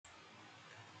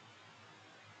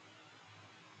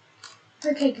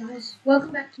Okay guys,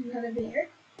 welcome back to another video.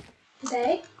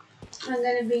 Today, I'm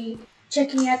going to be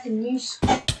checking out the new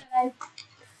script that I've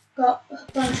got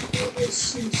a bunch of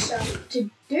videos and stuff to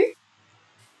do.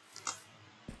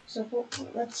 So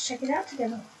let's check it out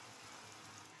together.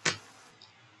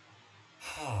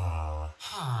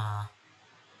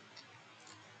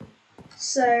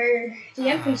 So, the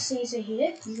NPCs are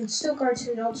here. You can still go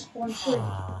to the old spawn too.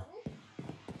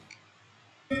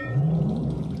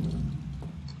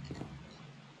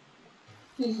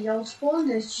 Here's the old spawn,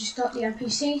 there's just not the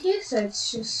NPC here, so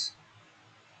it's just...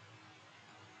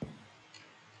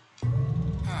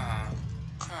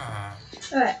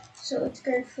 Alright, so let's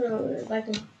go for like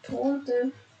a tour of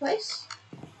the place.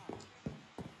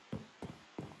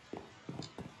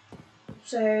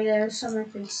 So there's some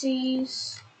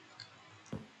NPCs.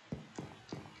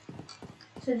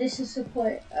 So this is the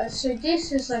point. So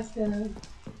this is like the...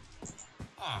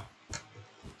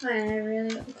 I don't know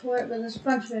really what to call it, but there's a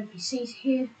bunch of NPCs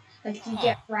here. Like you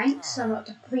get ranks. I'm up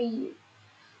to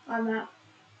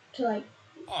like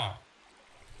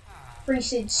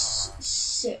Prestige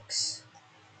 6.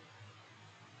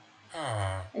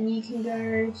 And you can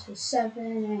go to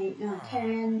 7, 8, 9,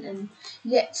 10 and you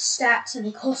get stats and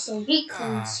it costs elite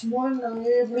coins. More than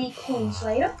the elite coins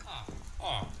later.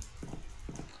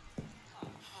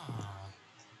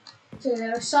 So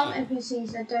there are some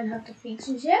NPCs that don't have the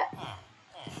features yet.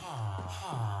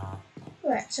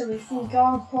 Right, so if we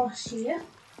go across here,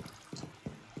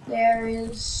 there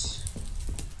is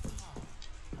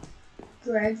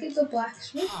Greg the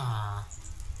blacksmith.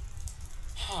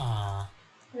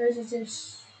 Those are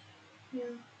just, yeah,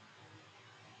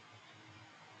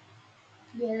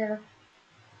 there are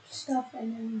stuff,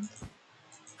 and then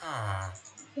I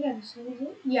think I disabled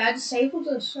it. Yeah, I disabled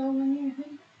the soul menu, I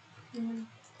think.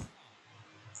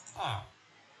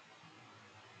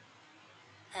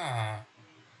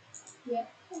 Yeah,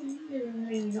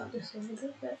 maybe not disabled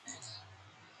it, but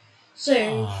so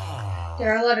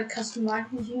there are a lot of custom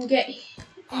items you can get in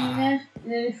there.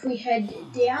 And then if we head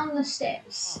down the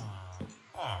stairs,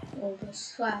 all the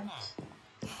slabs,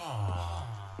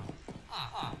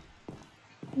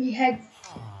 we head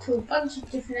to a bunch of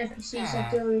different NPCs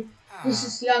that do. This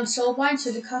is the unsoulbind,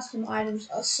 so the custom items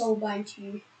are soulbind to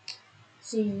you.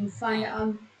 So you find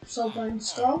an unsoulbind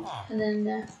scroll, and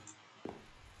then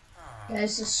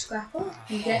there's a scrapper.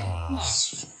 You get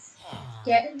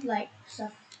like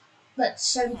stuff, but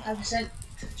 75%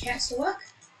 chance to work.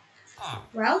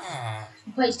 Ralph,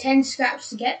 you place 10 scraps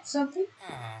to get something,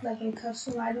 like a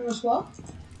custom item as well.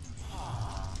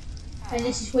 And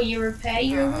this is where you repair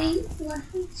your elite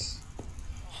weapons.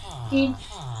 The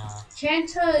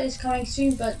Enchanter is coming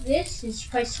soon, but this is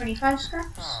place 25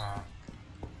 scraps.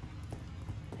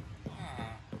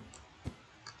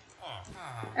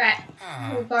 Alright,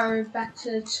 we'll go back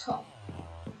to the top.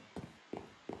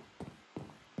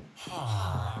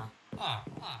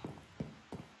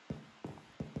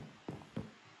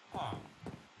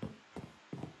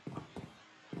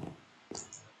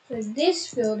 So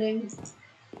this building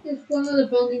is one of the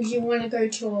buildings you want to go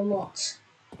to a lot,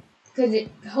 because it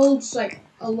holds like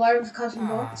a lot of custom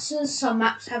boxes. Some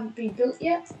maps haven't been built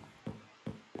yet.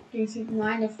 Do keep in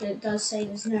mind if it does say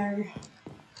there's no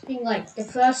thing, like the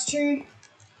first two,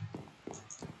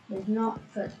 there's not,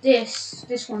 but this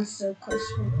one's the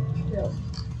closest one to build.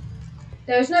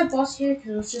 There was no boss here because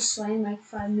it was just slain like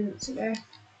 5 minutes ago.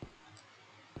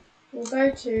 We'll go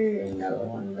to another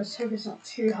one. Let's hope it's not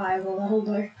too high of a level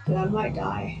though, but I might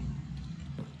die.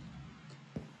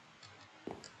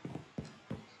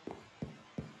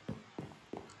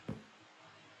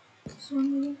 This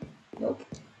one? Nope.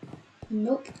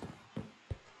 Nope.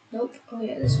 Nope. Oh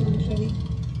yeah, this one's ready.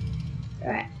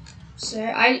 Alright.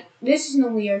 So this is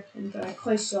normally open, but I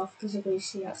closed it off because I can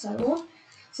see outside the wall.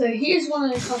 So here's one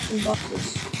of the custom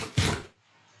boxes.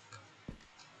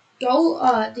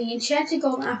 The enchanted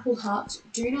golden apple hearts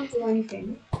do not do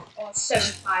anything. Oh, it's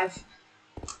 75.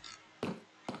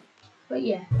 But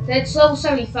yeah, that's level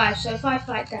 75, so if I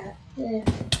fight that,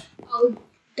 I'll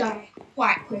die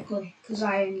quite quickly, because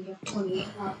I only have 28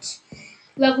 hearts.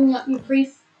 Leveling up your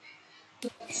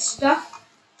stuff,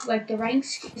 like the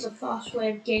ranks, is a fast way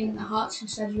of gaining the hearts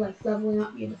instead of like leveling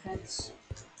up your defense.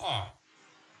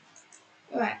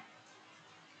 Alright,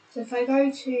 so if I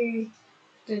go to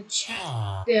the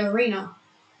arena,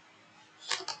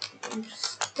 I'm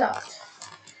stuck.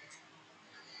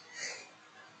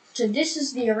 So this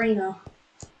is the arena.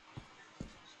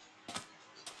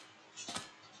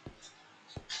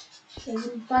 There's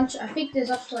a bunch, I think there's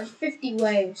up to like 50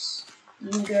 waves you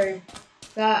can go,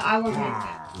 but I won't make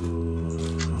that.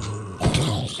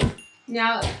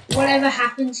 Now, whatever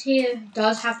happens here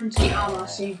does happen to the armor,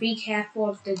 so be careful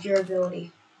of the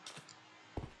durability.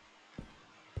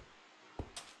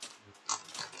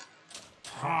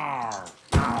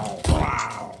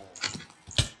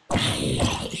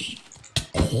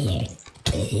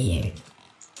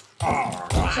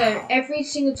 So every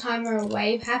single time a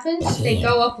wave happens, they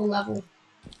go up a level.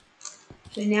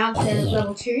 So now they're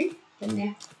level 2, and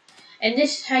now, and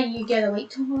this is how you get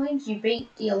elite coins. You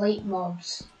beat the elite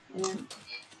mobs. And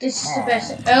this is the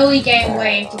best early game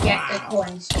way to get the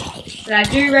coins. But I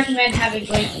do recommend having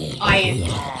like iron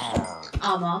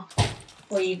armor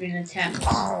before you even attempt.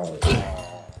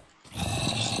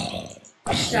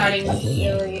 Starting with the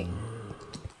elite.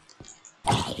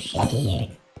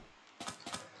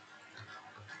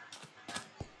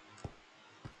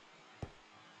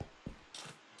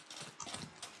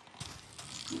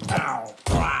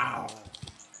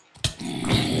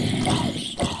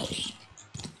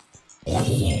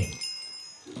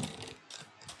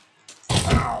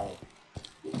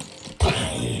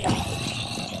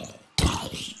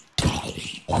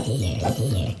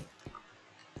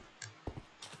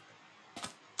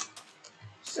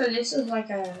 So this is like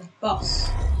a boss.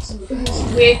 It's a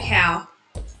weird cow.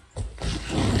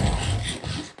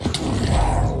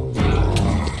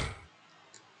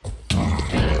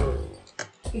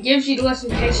 It gives you the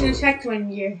classification effect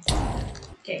when you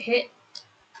get hit.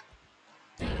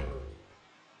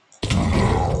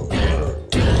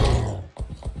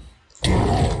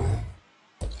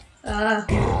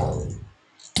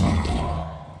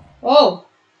 Oh!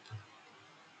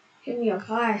 Hit me up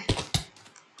high.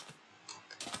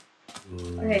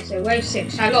 Okay, so wave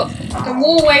 6. Now look, the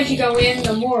more waves you go in,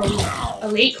 the more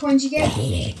elite coins you get.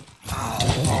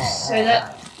 So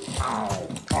that...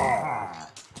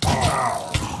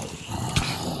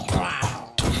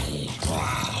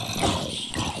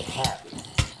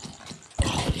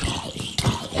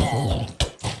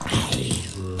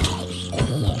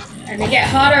 And they get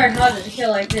harder and harder to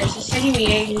kill like this. It's taking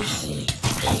me ages.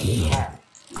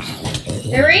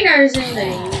 The arena is in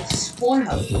the spawn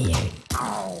hub.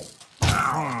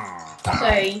 So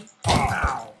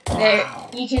there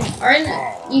you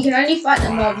can only fight the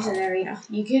mobs in the arena.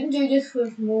 You can do this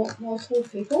with multiple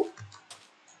people.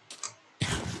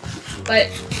 But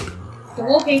the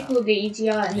more people the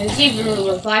easier, and there's even a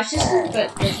revive system,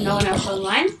 but there's no one else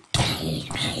online.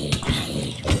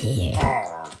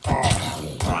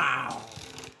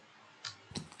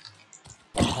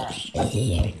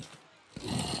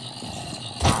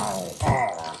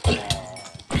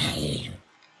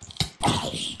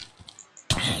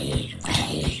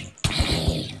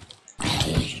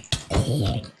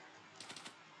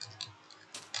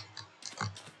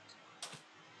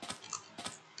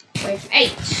 Wave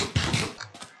 8.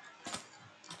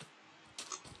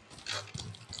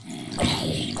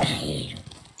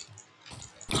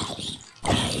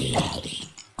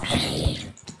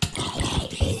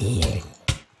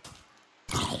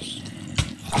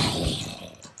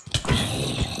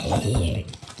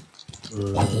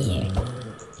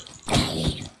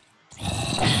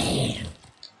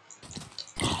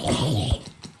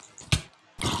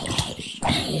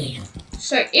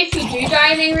 So if you do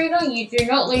die in the arena, you do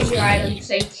not lose your items.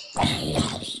 If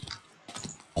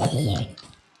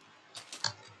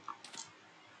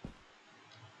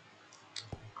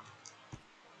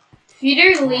you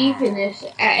do leave in this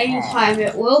at any time,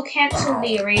 it will cancel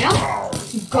the arena.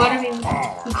 You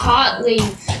can't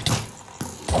leave.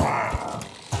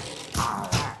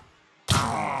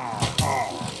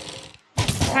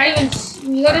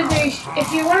 You gotta do,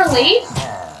 if you want to leave,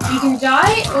 you can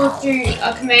die or do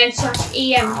a command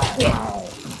 /EM quit.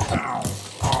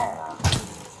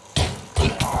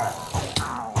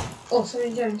 Oh,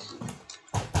 something Jones.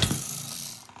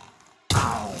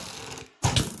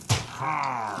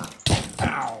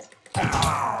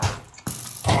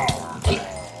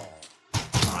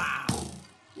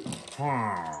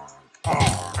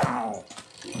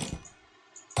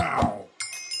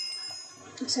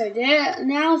 So there,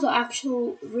 now the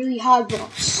actual really hard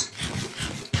boss.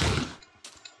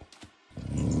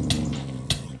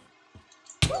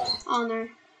 Oh no.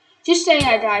 Just say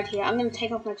I died here. I'm gonna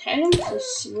take off my totem, so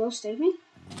this will save me.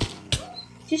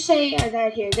 Just say I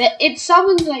died here. It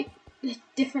summons like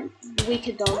different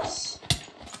weaker dogs.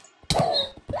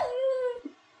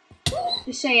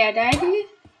 Just say I died here.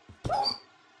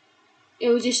 It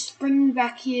will just bring me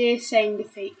back here saying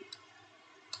defeat.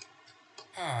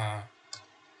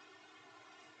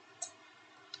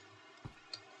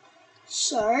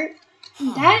 So,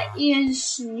 that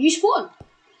is new spawn.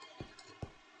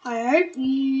 I hope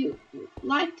you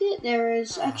liked it. There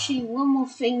is actually one more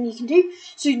thing you can do.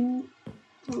 So,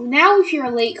 Now with your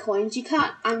elite coins, you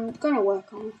can't. I'm gonna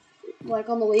work on like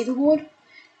on the leaderboard.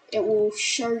 It will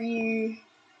show you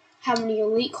how many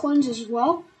elite coins as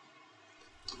well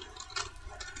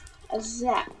as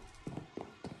that.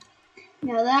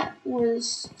 Now that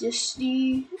was just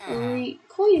the elite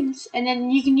coins, and then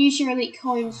you can use your elite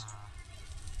coins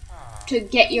to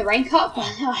get your rank up.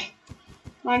 But like,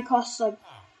 mine costs like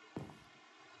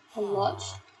a lot.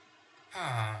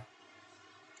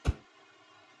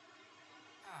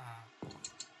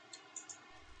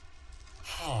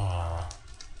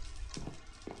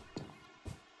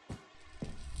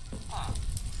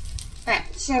 Right,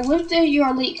 so with your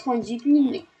elite coins, you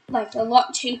can like a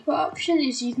lot cheaper option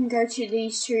is you can go to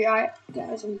these two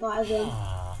guys and buy them.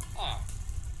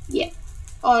 Yeah.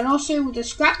 Oh, and also with the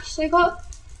scraps they got.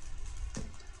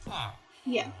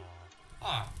 Yeah.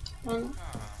 Don't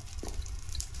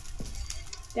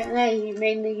know, you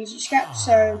mainly use your scraps,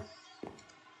 so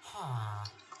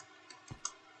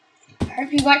I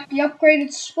hope you like the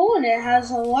upgraded spawn. It has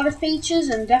a lot of features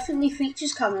and definitely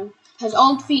features coming. It has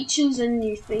old features and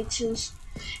new features.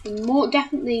 And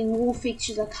definitely more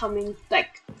features are coming,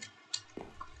 like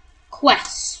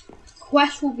quests.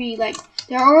 Quests will be like,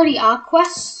 there already are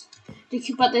quests,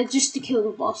 but they're just to kill the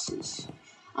bosses.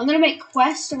 I'm going to make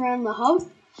quests around the hub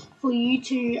for you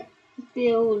to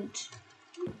build,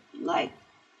 like,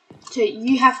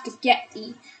 you have to get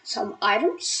some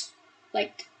items,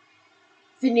 like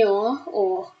vanilla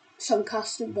or some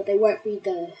custom, but they won't be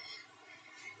the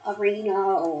arena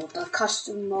or the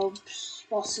custom mobs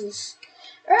bosses.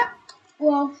 Alright,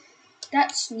 well,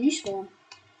 that's new spawn.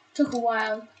 Took a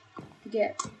while to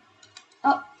get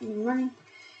up and running.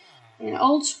 And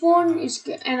old spawn is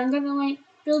good, and I'm gonna like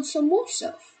build some more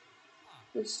stuff.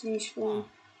 This new spawn.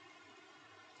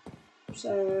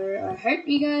 So I hope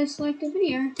you guys liked the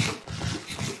video.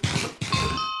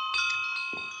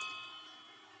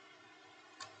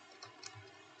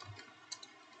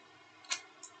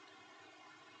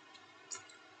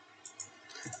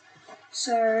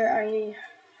 So I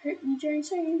hope you join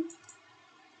soon.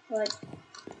 Like,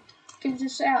 give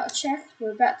this out a check.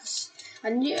 We're about to. I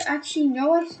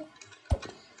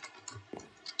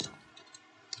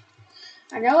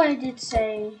know I did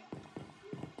say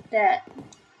that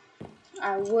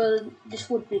this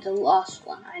would be the last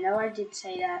one. I know I did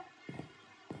say that,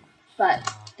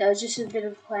 but there was just a bit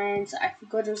of plans. I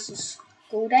forgot it was a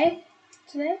school day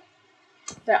today,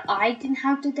 but I didn't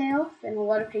have the day off, and a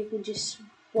lot of people just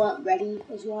weren't ready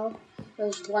as well. There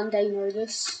was 1 day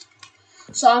notice,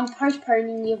 so I'm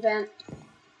postponing the event.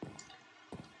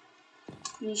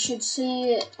 You should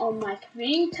see it on my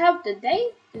community tab, the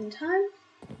date and time.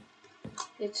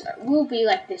 It will be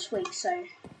like this week, so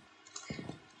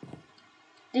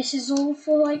this is all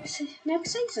for like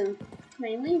next season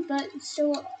mainly, but it's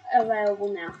still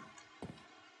available now.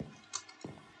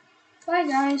 Bye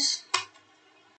guys.